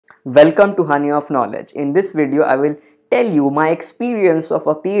Welcome to Honey of Knowledge. In this video, I will tell you my experience of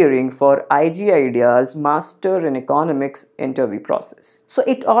appearing for IGIDR's Master in Economics interview process. So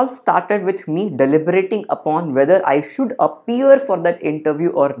it all started with me deliberating upon whether I should appear for that interview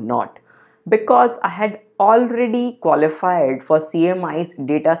or not, because I had already qualified for CMI's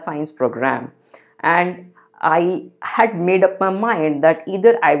data science program, and I had made up my mind that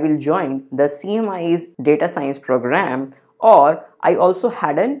either I will join the CMI's data science program, or I also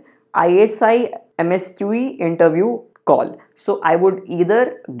had an ISI MSQE interview call. So I would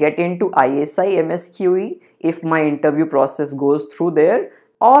either get into ISI MSQE if my interview process goes through there,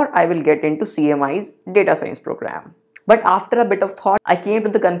 or I will get into CMI's data science program. But after a bit of thought, I came to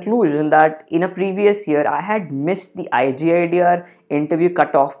the conclusion that in a previous year, I had missed the IGIDR interview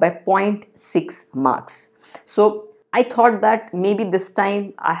cutoff by 0.6 marks. So I thought that maybe this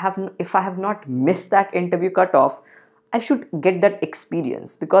time if I have not missed that interview cutoff, I should get that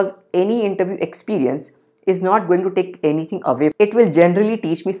experience, because any interview experience is not going to take anything away. It will generally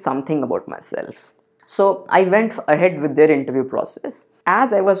teach me something about myself. So I went ahead with their interview process.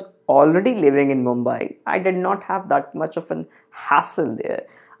 As I was already living in Mumbai, I did not have that much of an hassle there.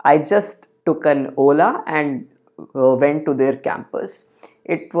 I just took an Ola and went to their campus.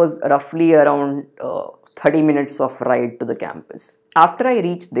 It was roughly around 30 minutes of ride to the campus. After I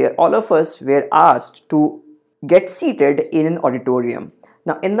reached there, all of us were asked to get seated in an auditorium.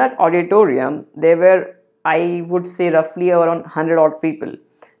 Now in that auditorium, there were, I would say, roughly around 100 odd people.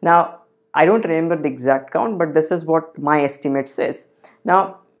 Now I don't remember the exact count, but this is what my estimate says.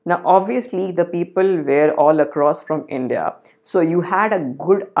 Now obviously the people were all across from India, so you had a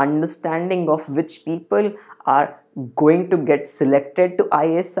good understanding of which people are going to get selected to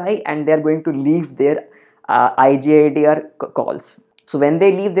ISI and they are going to leave their IGIDR calls. So when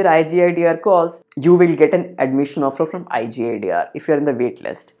they leave their IGIDR calls, you will get an admission offer from IGIDR if you are in the wait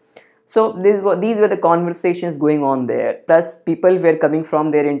list. So these were the conversations going on there. Plus people were coming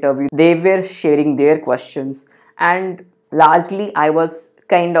from their interview. They were sharing their questions, and largely I was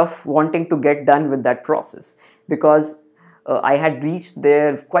kind of wanting to get done with that process, because I had reached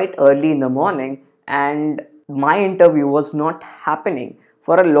there quite early in the morning and my interview was not happening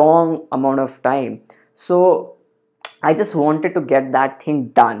for a long amount of time. So I just wanted to get that thing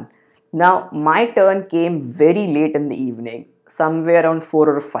done. Now my turn came very late in the evening, somewhere around 4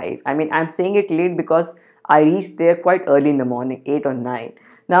 or 5. I mean, I'm saying it late because I reached there quite early in the morning, 8 or 9.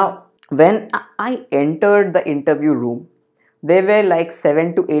 Now when I entered the interview room, there were like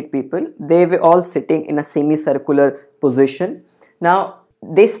 7 to 8 people. They were all sitting in a semicircular position. Now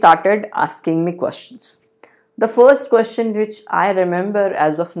they started asking me questions. The first question which I remember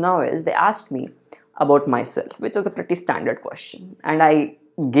as of now is they asked me about myself, which was a pretty standard question, and I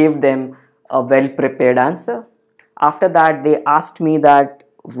gave them a well prepared answer. After that, they asked me that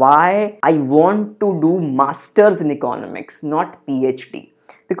why I want to do masters in economics, not PhD,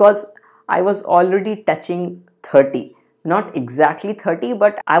 because I was already touching 30, not exactly 30,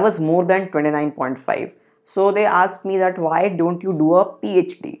 but I was more than 29.5. So they asked me that why don't you do a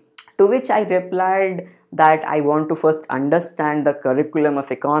PhD? To which I replied that I want to first understand the curriculum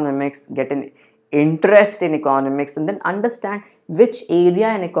of economics, get an interest in economics, and then understand which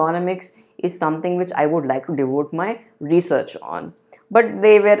area in economics is something which I would like to devote my research on. But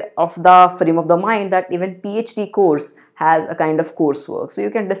they were of the frame of the mind that even PhD course has a kind of coursework, so you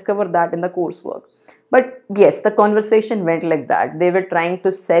can discover that in the coursework. But yes, the conversation went like that. They were trying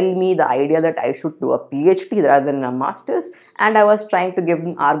to sell me the idea that I should do a PhD rather than a master's, and I was trying to give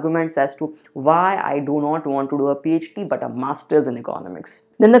them arguments as to why I do not want to do a PhD but a master's in economics.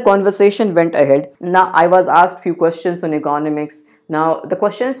 Then the conversation went ahead. Now I was asked few questions on economics. Now the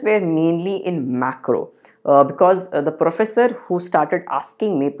questions were mainly in macro, because the professor who started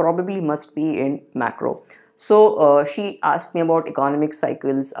asking me probably must be in macro. So she asked me about economic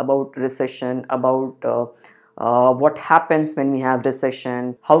cycles, about recession, about what happens when we have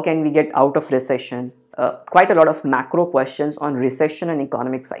recession, how can we get out of recession, quite a lot of macro questions on recession and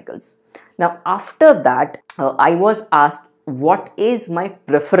economic cycles. Now after that, I was asked what is my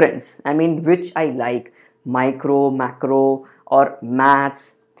preference, I mean which I like, micro, macro or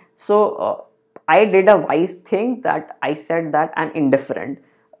maths. So I did a wise thing that I said that I'm indifferent,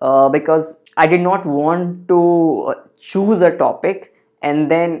 because I did not want to choose a topic and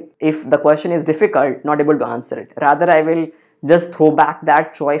then if the question is difficult, not able to answer it. Rather, I will just throw back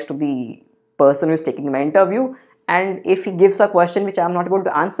that choice to the person who is taking my interview, and if he gives a question which I am not able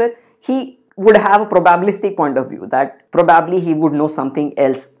to answer, he would have a probabilistic point of view that probably he would know something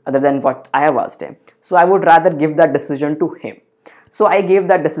else other than what I have asked him. So I would rather give that decision to him. So I gave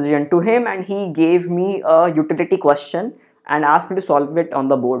that decision to him and he gave me a utility question and asked me to solve it on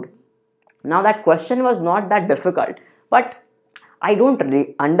the board. Now that question was not that difficult, but I don't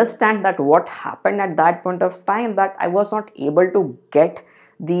understand that what happened at that point of time, that I was not able to get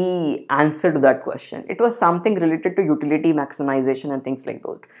the answer to that question. It was something related to utility maximization and things like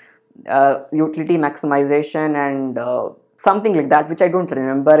those. Utility maximization and something like that, which I don't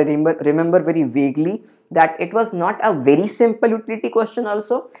remember. I remember very vaguely that it was not a very simple utility question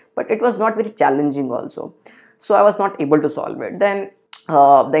also, but it was not very challenging also. So I was not able to solve it. Then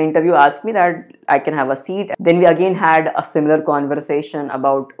the interview asked me that I can have a seat. Then we again had a similar conversation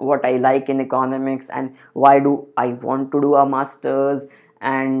about what I like in economics and why do I want to do a master's,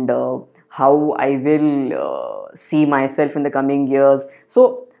 and how I will see myself in the coming years.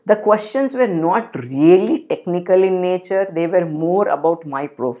 So the questions were not really technical in nature, they were more about my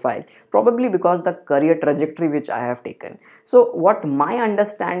profile, probably because the career trajectory which I have taken. So what my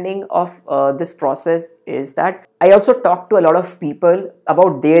understanding of this process is that I also talked to a lot of people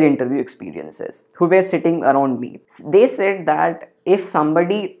about their interview experiences who were sitting around me. They said that if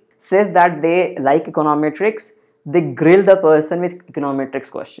somebody says that they like econometrics, they grill the person with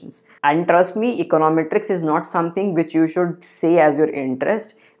econometrics questions. And trust me, econometrics is not something which you should say as your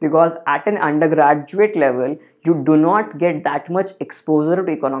interest, because at an undergraduate level you do not get that much exposure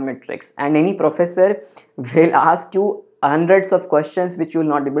to econometrics, and any professor will ask you hundreds of questions which you will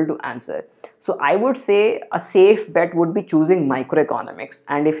not be able to answer. So I would say a safe bet would be choosing microeconomics,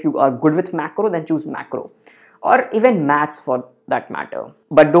 and if you are good with macro, then choose macro, or even maths for that matter.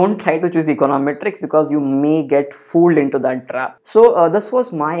 But don't try to choose econometrics, because you may get fooled into that trap. So this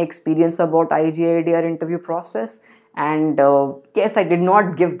was my experience about IGIDR interview process. And yes, I did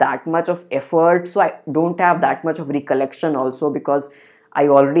not give that much of effort, so I don't have that much of recollection also, because I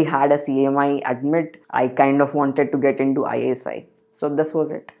already had a CMI admit. I kind of wanted to get into ISI. So this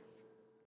was it.